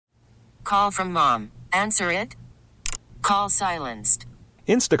Call from mom. Answer it. Call silenced.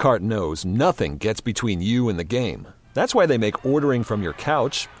 Instacart knows nothing gets between you and the game. That's why they make ordering from your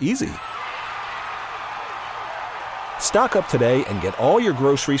couch easy. Stock up today and get all your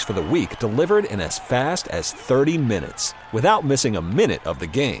groceries for the week delivered in as fast as 30 minutes without missing a minute of the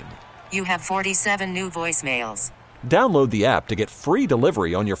game. You have 47 new voicemails. Download the app to get free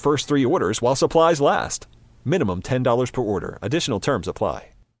delivery on your first 3 orders while supplies last. Minimum $10 per order. Additional terms apply.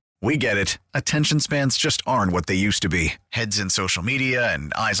 We get it. Attention spans just aren't what they used to be. Heads in social media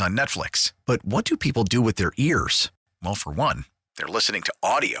and eyes on Netflix. But what do people do with their ears? Well, for one, they're listening to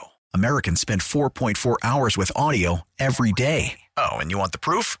audio. Americans spend 4.4 hours with audio every day. Oh, and you want the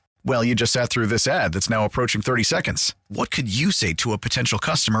proof? Well, you just sat through this ad that's now approaching 30 seconds. What could you say to a potential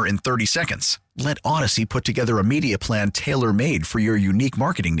customer in 30 seconds? Let Odyssey put together a media plan tailor-made for your unique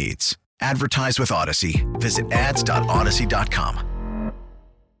marketing needs. Advertise with Odyssey. Visit ads.odyssey.com.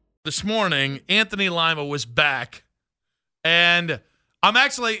 This morning, Anthony Lima was back, and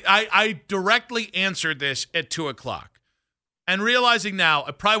I directly answered this at 2 o'clock. And realizing now,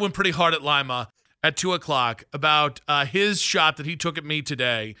 I probably went pretty hard at Lima at 2 o'clock about his shot that he took at me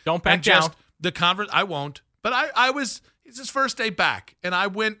today. Don't back down. The conference, I won't. But it's his first day back, and I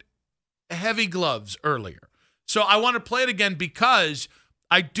went heavy gloves earlier. So I want to play it again because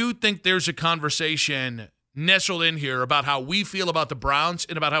I do think there's a conversation nestled in here about how we feel about the Browns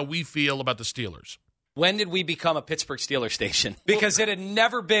and about how we feel about the Steelers. When did we become a Pittsburgh Steelers station? Because it had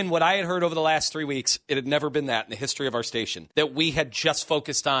never been what I had heard over the last 3 weeks. It had never been that in the history of our station, that we had just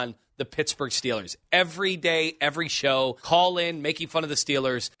focused on the Pittsburgh Steelers. Every day, every show, call in, making fun of the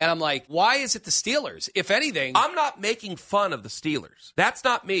Steelers. And I'm like, why is it the Steelers? If anything, I'm not making fun of the Steelers. That's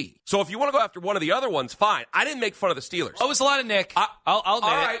not me. So if you want to go after one of the other ones, fine. I didn't make fun of the Steelers. Oh, it was a lot of Nick. I'll admit all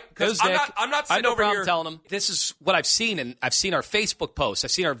right, it. It was Nick. I'm not I sitting no over problem here telling him. This is what I've seen, and I've seen our Facebook posts. I've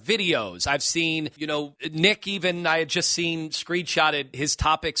seen our videos. I've seen, Nick even, I had just seen screenshotted his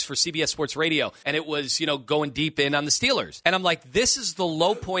topics for CBS Sports Radio, and it was, going deep in on the Steelers. And I'm like, this is the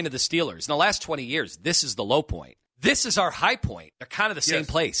low point of the Steelers. In the last 20 years, this is the low point. This is our high point. They're kind of the same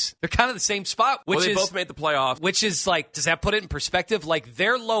place. They're kind of the same spot. They both made the playoffs. Which is like, does that put it in perspective? Like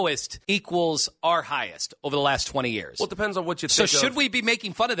their lowest equals our highest over the last 20 years. Well, it depends on what you think So should we be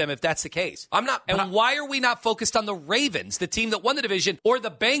making fun of them if that's the case? I'm not. And why are we not focused on the Ravens, the team that won the division, or the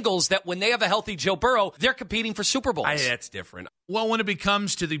Bengals that when they have a healthy Joe Burrow, they're competing for Super Bowls? That's different. Well, when it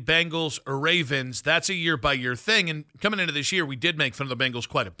comes to the Bengals or Ravens, that's a year-by-year thing. And coming into this year, we did make fun of the Bengals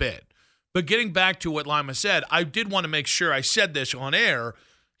quite a bit. But getting back to what Lima said, I did want to make sure I said this on air.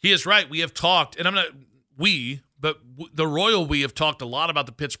 He is right. We have talked, and the royal we have talked a lot about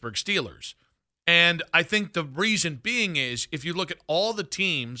the Pittsburgh Steelers. And I think the reason being is if you look at all the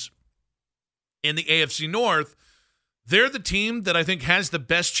teams in the AFC North, they're the team that I think has the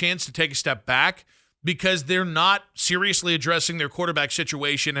best chance to take a step back because they're not seriously addressing their quarterback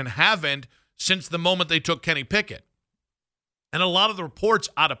situation and haven't since the moment they took Kenny Pickett. And a lot of the reports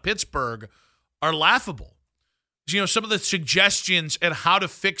out of Pittsburgh are laughable. Some of the suggestions at how to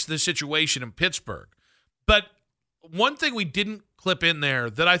fix the situation in Pittsburgh. But one thing we didn't clip in there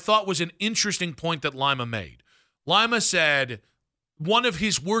that I thought was an interesting point that Lima made. Lima said one of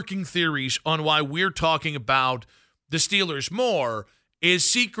his working theories on why we're talking about the Steelers more is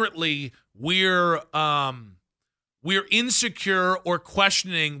secretly we're insecure or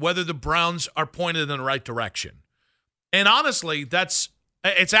questioning whether the Browns are pointed in the right direction. And honestly,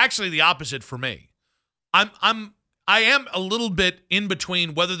 it's actually the opposite for me. I am a little bit in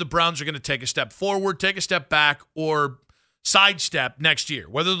between whether the Browns are going to take a step forward, take a step back, or sidestep next year.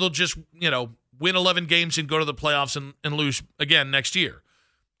 Whether they'll just, win 11 games and go to the playoffs and lose again next year.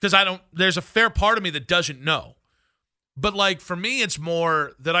 Because there's a fair part of me that doesn't know. But for me, it's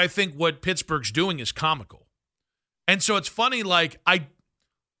more that I think what Pittsburgh's doing is comical. And so it's funny, I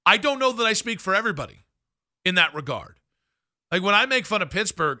don't know that I speak for everybody in that regard. When I make fun of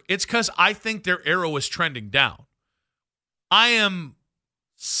Pittsburgh, it's because I think their arrow is trending down. I am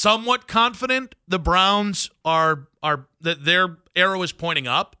somewhat confident the Browns are that their arrow is pointing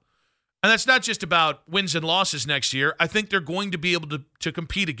up. And that's not just about wins and losses next year. I think they're going to be able to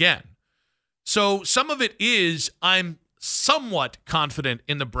compete again. So some of it is I'm somewhat confident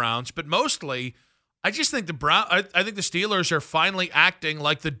in the Browns, but mostly I just think I think the Steelers are finally acting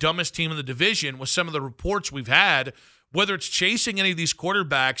like the dumbest team in the division with some of the reports we've had, whether it's chasing any of these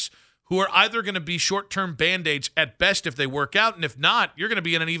quarterbacks who are either going to be short-term Band-Aids at best if they work out, and if not, you're going to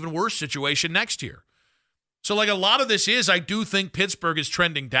be in an even worse situation next year. So a lot of this is I do think Pittsburgh is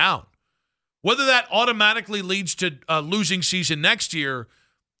trending down. Whether that automatically leads to a losing season next year,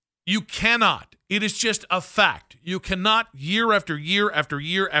 You cannot. It is just a fact. You cannot year after year after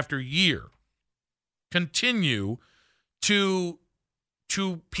year after year continue to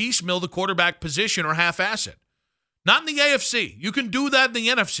piecemeal the quarterback position or half-ass it. Not in the AFC. You can do that in the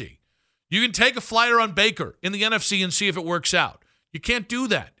NFC. You can take a flyer on Baker in the NFC and see if it works out. You can't do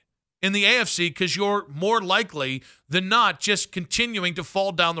that in the AFC because you're more likely than not just continuing to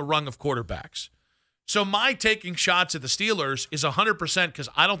fall down the rung of quarterbacks. So my taking shots at the Steelers is 100% because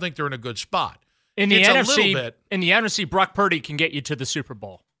I don't think they're in a good spot. In the it's NFC, a little bit. In the NFC, Brock Purdy can get you to the Super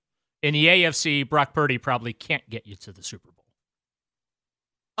Bowl. In the AFC, Brock Purdy probably can't get you to the Super Bowl.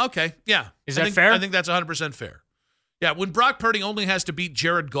 Okay, yeah. Is that fair? I think that's 100% fair. Yeah, when Brock Purdy only has to beat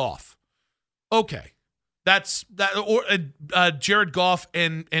Jared Goff. Okay. That's that, or Jared Goff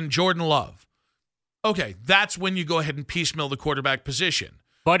and Jordan Love. Okay, that's when you go ahead and piecemeal the quarterback position.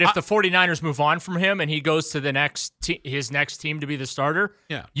 But if the 49ers move on from him and he goes to the his next team to be the starter,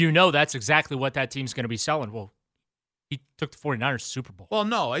 you know that's exactly what that team's going to be selling. Well, he took the 49ers to Super Bowl. Well,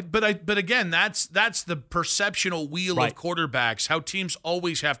 no, but again, that's the perceptional wheel of quarterbacks, how teams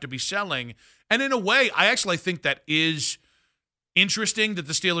always have to be selling. And in a way, I actually think that is interesting that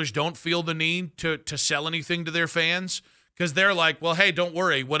the Steelers don't feel the need to sell anything to their fans because they're like, well, hey, don't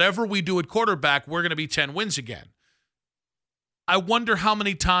worry. Whatever we do at quarterback, we're going to be 10 wins again. I wonder how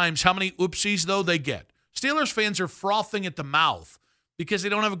many oopsies, though, they get. Steelers fans are frothing at the mouth because they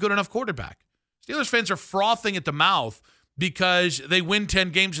don't have a good enough quarterback. Steelers fans are frothing at the mouth because they win 10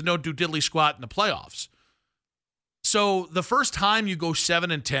 games and don't do diddly squat in the playoffs. So the first time you go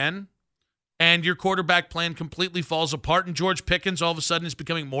 7-10 and your quarterback plan completely falls apart and George Pickens all of a sudden is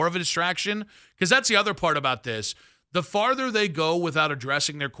becoming more of a distraction, because that's the other part about this. The farther they go without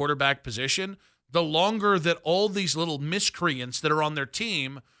addressing their quarterback position, the longer that all these little miscreants that are on their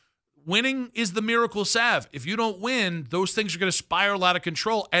team, winning is the miracle salve. If you don't win, those things are going to spiral out of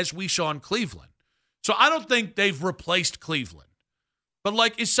control, as we saw in Cleveland. So I don't think they've replaced Cleveland. But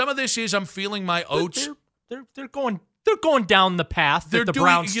some of this I'm feeling my oats. They're going down the path that the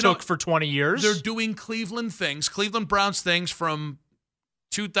Browns took for 20 years. They're doing Cleveland Browns things from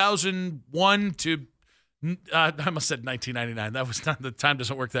 2001 to I almost said 1999. That was not, the time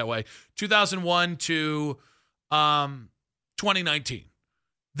doesn't work that way. 2001 to 2019.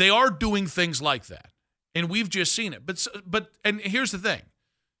 They are doing things like that, and we've just seen it. But here's the thing.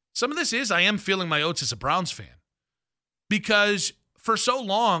 Some of this I am feeling my oats as a Browns fan, because for so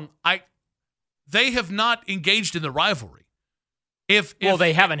long they have not engaged in the rivalry.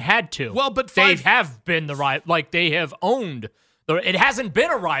 They haven't had to. Well, but they have been they have owned. It hasn't been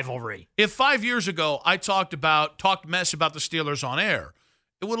a rivalry. If 5 years ago I talked mess about the Steelers on air,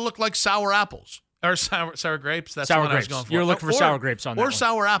 it would have looked like sour apples or sour grapes. That's sour what grapes. I was going for. You're looking for sour grapes on that. Or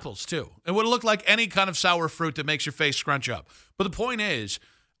sour apples too. It would have looked like any kind of sour fruit that makes your face scrunch up. But the point is,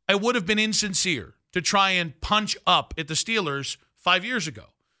 I would have been insincere to try and punch up at the Steelers 5 years ago.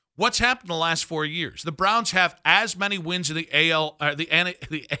 What's happened in the last 4 years? The Browns have as many wins in the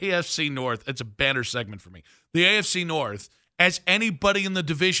AFC North. It's a banner segment for me. The AFC North as anybody in the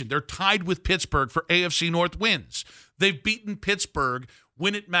division. They're tied with Pittsburgh for AFC North wins. They've beaten Pittsburgh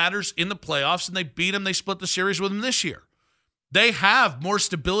when it matters in the playoffs, and they beat them. They split the series with them this year. They have more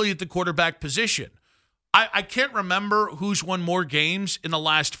stability at the quarterback position. I can't remember who's won more games in the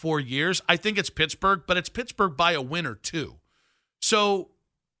last 4 years. I think it's Pittsburgh, but it's Pittsburgh by a win or two. So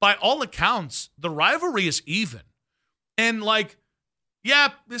by all accounts, the rivalry is even. And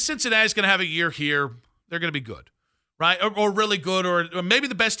Cincinnati's going to have a year here. They're going to be good. Right, or really good, or maybe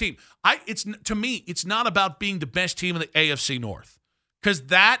the best team. To me, it's not about being the best team in the AFC North, because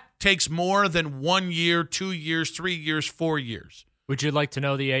that takes more than 1 year, 2 years, 3 years, 4 years. Would you like to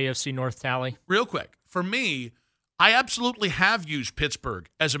know the AFC North tally? Real quick, for me, I absolutely have used Pittsburgh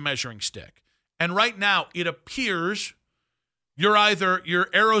as a measuring stick, and right now it appears your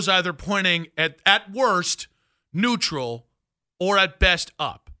arrow's either pointing at worst neutral or at best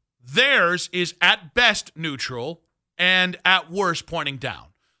up. Theirs is at best neutral and at worst pointing down.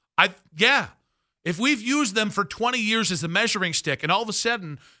 If we've used them for 20 years as a measuring stick and all of a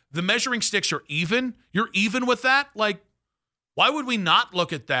sudden the measuring sticks are even, you're even with that, why would we not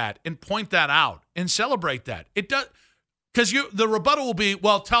look at that and point that out and celebrate that? It does, because the rebuttal will be,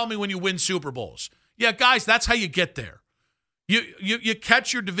 well, tell me when you win Super Bowls. Yeah, guys, that's how you get there. You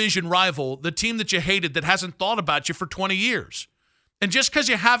catch your division rival, the team that you hated that hasn't thought about you for 20 years. And just because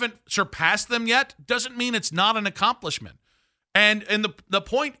you haven't surpassed them yet doesn't mean it's not an accomplishment. And the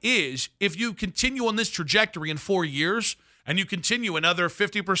point is, if you continue on this trajectory in 4 years and you continue another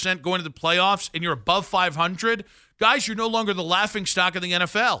 50% going to the playoffs and you're above 500, guys, you're no longer the laughingstock of the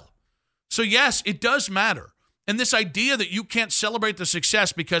NFL. So, yes, it does matter. And this idea that you can't celebrate the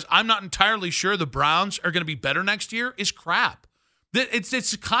success because I'm not entirely sure the Browns are going to be better next year is crap.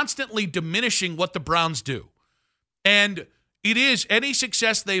 It's constantly diminishing what the Browns do. And it is, any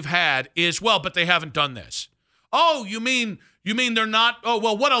success they've had is, well, but they haven't done this. Oh, you mean they're not, oh,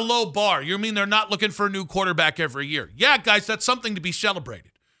 well, what a low bar. You mean they're not looking for a new quarterback every year. Yeah, guys, that's something to be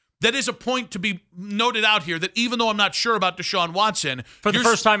celebrated. That is a point to be noted out here, that even though I'm not sure about Deshaun Watson. For the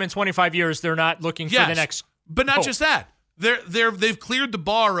first time in 25 years, they're not looking for the next. But not just that. They've cleared the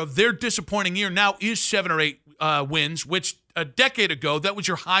bar of their disappointing year now is 7 or 8 wins, which a decade ago, that was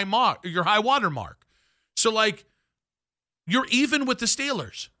your high water mark. So, like, you're even with the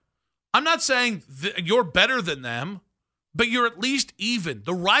Steelers. I'm not saying you're better than them, but you're at least even.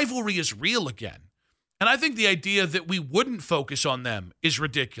 The rivalry is real again. And I think the idea that we wouldn't focus on them is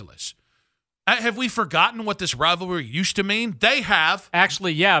ridiculous. Have we forgotten what this rivalry used to mean? They have.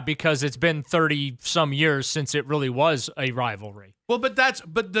 Actually, yeah, because it's been 30-some years since it really was a rivalry. Well, but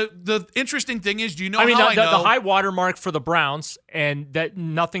the interesting thing is, do you know I know? The high water mark for the Browns, and that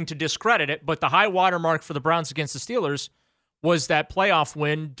nothing to discredit it, but the high water mark for the Browns against the Steelers was that playoff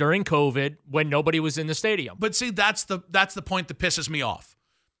win during COVID when nobody was in the stadium. But see, that's the point that pisses me off.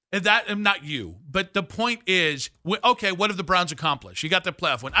 And not you, but the point is, okay, what have the Browns accomplished? You got the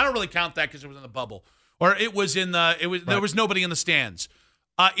playoff win. I don't really count that because it was in the bubble, or it was there was nobody in the stands.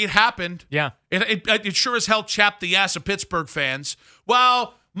 It happened. Yeah, it sure as hell chapped the ass of Pittsburgh fans.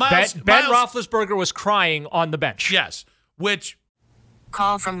 Well, Ben Roethlisberger was crying on the bench. Yes, which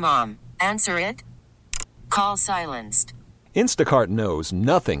call from mom. Answer it. Call silenced. Instacart knows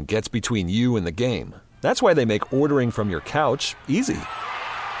nothing gets between you and the game. That's why they make ordering from your couch easy.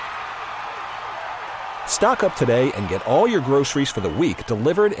 Stock up today and get all your groceries for the week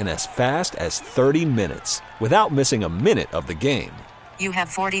delivered in as fast as 30 minutes without missing a minute of the game. You have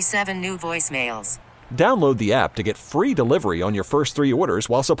 47 new voicemails. Download the app to get free delivery on your first 3 orders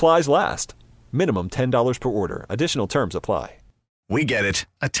while supplies last. Minimum $10 per order. Additional terms apply. We get it.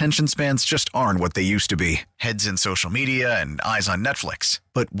 Attention spans just aren't what they used to be. Heads in social media and eyes on Netflix.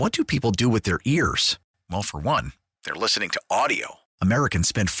 But what do people do with their ears? Well, for one, they're listening to audio. Americans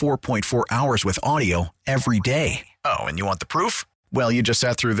spend 4.4 hours with audio every day. Oh, and you want the proof? Well, you just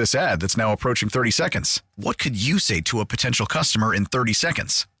sat through this ad that's now approaching 30 seconds. What could you say to a potential customer in 30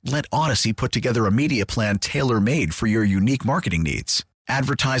 seconds? Let Odyssey put together a media plan tailor-made for your unique marketing needs.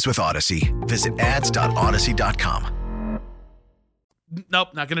 Advertise with Odyssey. Visit ads.odyssey.com.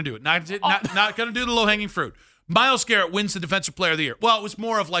 Nope, not going to do it. Not going to do the low-hanging fruit. Myles Garrett wins the Defensive Player of the Year. Well, it was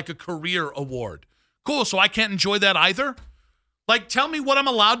more of like a career award. Cool, so I can't enjoy that either? Like, tell me what I'm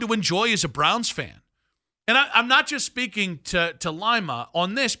allowed to enjoy as a Browns fan. And I'm not just speaking to Lima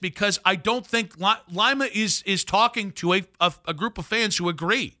on this because I don't think Lima is talking to a group of fans who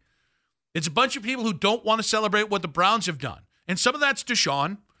agree. It's a bunch of people who don't want to celebrate what the Browns have done. And some of that's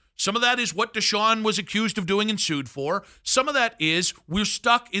Deshaun. Some of that is what Deshaun was accused of doing and sued for. Some of that is we're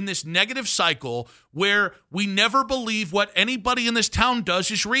stuck in this negative cycle where we never believe what anybody in this town does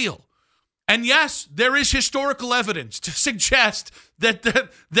is real. And yes, there is historical evidence to suggest that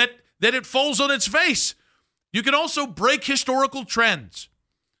it falls on its face. You can also break historical trends.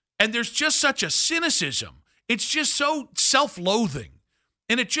 And there's just such a cynicism. It's just so self-loathing.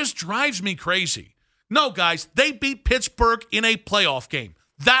 And it just drives me crazy. No, guys, they beat Pittsburgh in a playoff game.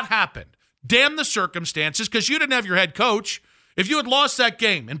 That happened. Damn the circumstances, because you didn't have your head coach. If you had lost that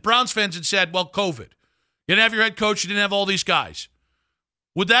game and Browns fans had said, well, COVID, you didn't have your head coach, you didn't have all these guys.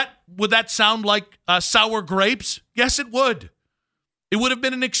 Would that sound like sour grapes? Yes, it would. It would have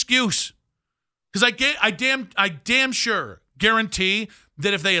been an excuse. Because I damn sure guarantee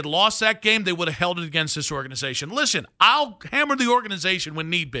that if they had lost that game, they would have held it against this organization. Listen, I'll hammer the organization when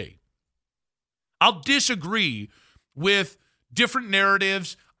need be. I'll disagree with different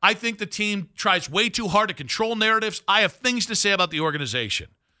narratives. I think the team tries way too hard to control narratives. I have things to say about the organization.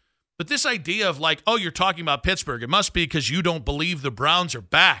 But this idea of like, oh, you're talking about Pittsburgh, it must be because you don't believe the Browns are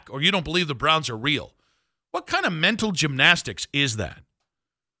back or you don't believe the Browns are real. What kind of mental gymnastics is that?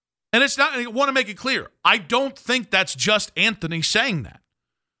 And it's not, I want to make it clear, I don't think that's just Anthony saying that.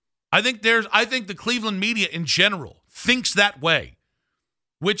 I think the Cleveland media in general thinks that way.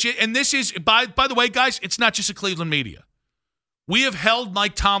 And this is, by the way, guys, it's not just the Cleveland media. We have held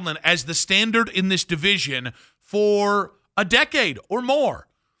Mike Tomlin as the standard in this division for a decade or more.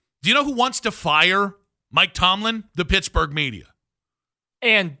 Do you know who wants to fire Mike Tomlin? The Pittsburgh media.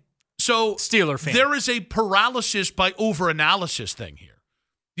 And so Steeler fans. There is a paralysis by overanalysis thing here.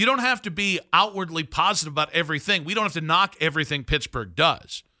 You don't have to be outwardly positive about everything. We don't have to knock everything Pittsburgh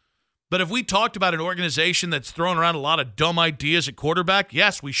does. But if we talked about an organization that's throwing around a lot of dumb ideas at quarterback,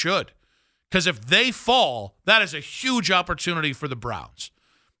 yes, we should. Because if they fall, that is a huge opportunity for the Browns.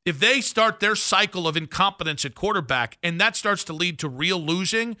 If they start their cycle of incompetence at quarterback and that starts to lead to real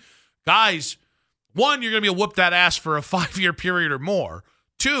losing, guys, one, you're going to be a whoop that ass for a 5-year period or more.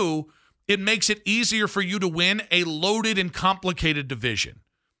 Two, it makes it easier for you to win a loaded and complicated division.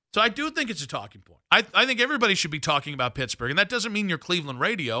 So I do think it's a talking point. I think everybody should be talking about Pittsburgh, and that doesn't mean you're Cleveland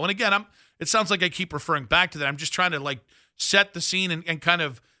radio. And again, it sounds like I keep referring back to that. I'm just trying to set the scene and kind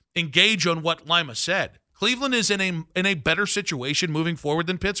of engage on what Lima said. Cleveland is in a better situation moving forward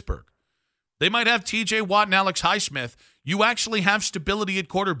than Pittsburgh. They might have TJ Watt and Alex Highsmith. You actually have stability at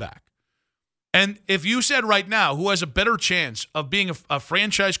quarterback. And if you said right now who has a better chance of being a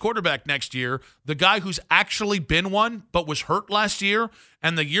franchise quarterback next year, the guy who's actually been one but was hurt last year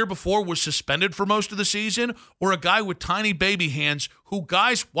and the year before was suspended for most of the season, or a guy with tiny baby hands who,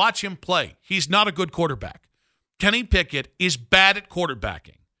 guys, watch him play. He's not a good quarterback. Kenny Pickett is bad at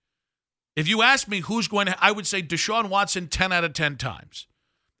quarterbacking. If you ask me who's going to, I would say Deshaun Watson 10 out of 10 times.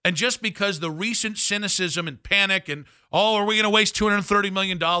 And just because the recent cynicism and panic and, are we going to waste $230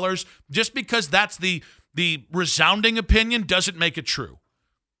 million? Just because that's the resounding opinion doesn't make it true.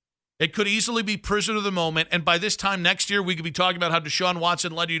 It could easily be prisoner of the moment, and by this time next year, we could be talking about how Deshaun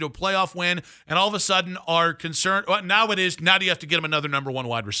Watson led you to a playoff win, and all of a sudden are concerned, now do you have to get him another number one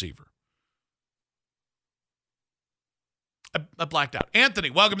wide receiver? I blacked out. Anthony,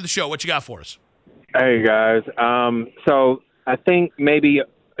 welcome to the show. What you got for us? Hey, guys. So I think maybe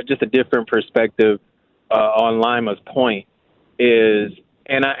just a different perspective on Lima's point is,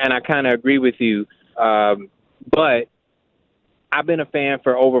 and I kind of agree with you, but I've been a fan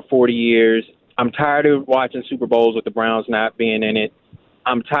for over 40 years. I'm tired of watching Super Bowls with the Browns not being in it.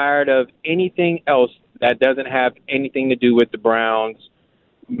 I'm tired of anything else that doesn't have anything to do with the Browns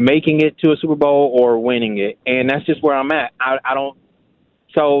making it to a Super Bowl or winning it. And that's just where I'm at.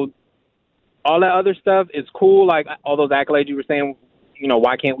 So all that other stuff is cool. Like all those accolades you were saying,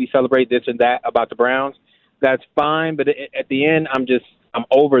 why can't we celebrate this and that about the Browns? That's fine. But at the end, I'm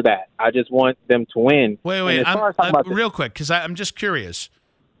over that. I just want them to win. Wait. Real quick, because I'm just curious.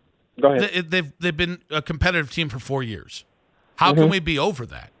 Go ahead. They've been a competitive team for 4 years. How can we be over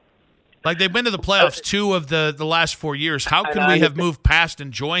that? Like, they've been to the playoffs 2 of the last 4 years. How can we have moved past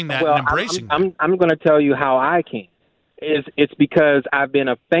enjoying that and embracing that? I'm going to tell you how I can. It's because I've been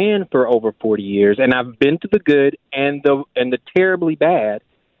a fan for over 40 years, and I've been to the good and the terribly bad,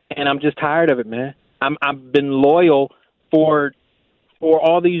 and I'm just tired of it, man. I've been loyal for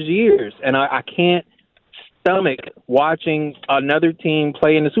all these years, and I can't stomach watching another team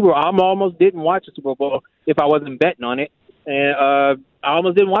play in the Super Bowl. I almost didn't watch the Super Bowl if I wasn't betting on it, and I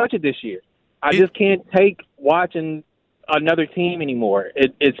almost didn't watch it this year. I just can't take watching another team anymore.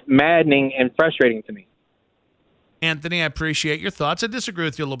 It's maddening and frustrating to me. Anthony, I appreciate your thoughts. I disagree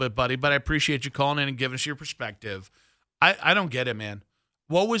with you a little bit, buddy, but I appreciate you calling in and giving us your perspective. I don't get it, man.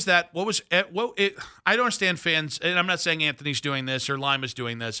 What was that? I don't understand fans, and I'm not saying Anthony's doing this or Lima's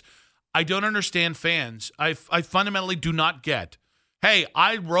doing this. I don't understand fans. I fundamentally do not get, hey,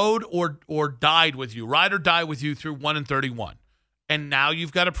 I rode or died with you, ride or die with you through 1-31, and now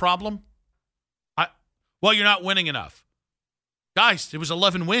you've got a problem? You're not winning enough. Guys, it was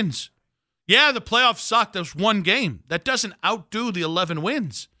 11 wins. Yeah, the playoffs sucked. There was one game. That doesn't outdo the 11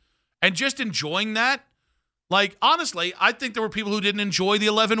 wins. And just enjoying that, honestly, I think there were people who didn't enjoy the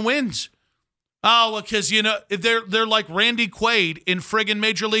 11 wins. Oh, well, because, they're like Randy Quaid in friggin'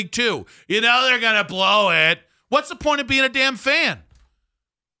 Major League 2. They're going to blow it. What's the point of being a damn fan?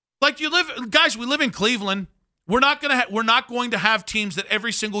 Guys, we live in Cleveland. We're not going to have teams that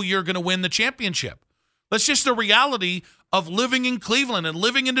every single year are going to win the championship. That's just the reality of living in Cleveland and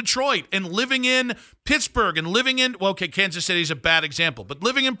living in Detroit and living in Pittsburgh and living in, Kansas City is a bad example, but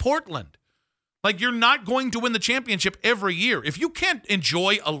living in Portland. You're not going to win the championship every year. If you can't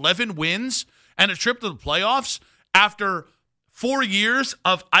enjoy 11 wins and a trip to the playoffs after 4 years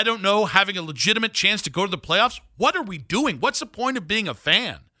of, having a legitimate chance to go to the playoffs, what are we doing? What's the point of being a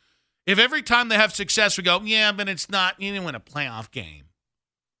fan? If every time they have success, we go, yeah, but it's not, you didn't win a playoff game.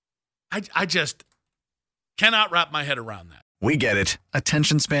 I just cannot wrap my head around that. We get it.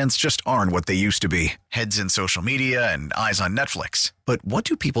 Attention spans just aren't what they used to be. Heads in social media and eyes on Netflix. But what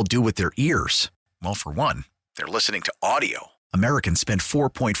do people do with their ears? Well, for one, they're listening to audio. Americans spend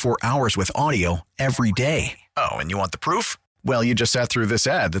 4.4 hours with audio every day. Oh, and you want the proof? Well, you just sat through this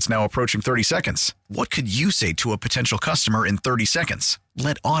ad that's now approaching 30 seconds. What could you say to a potential customer in 30 seconds?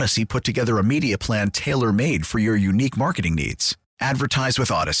 Let Odyssey put together a media plan tailor-made for your unique marketing needs. Advertise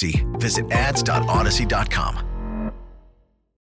with Odyssey. Visit ads.odyssey.com.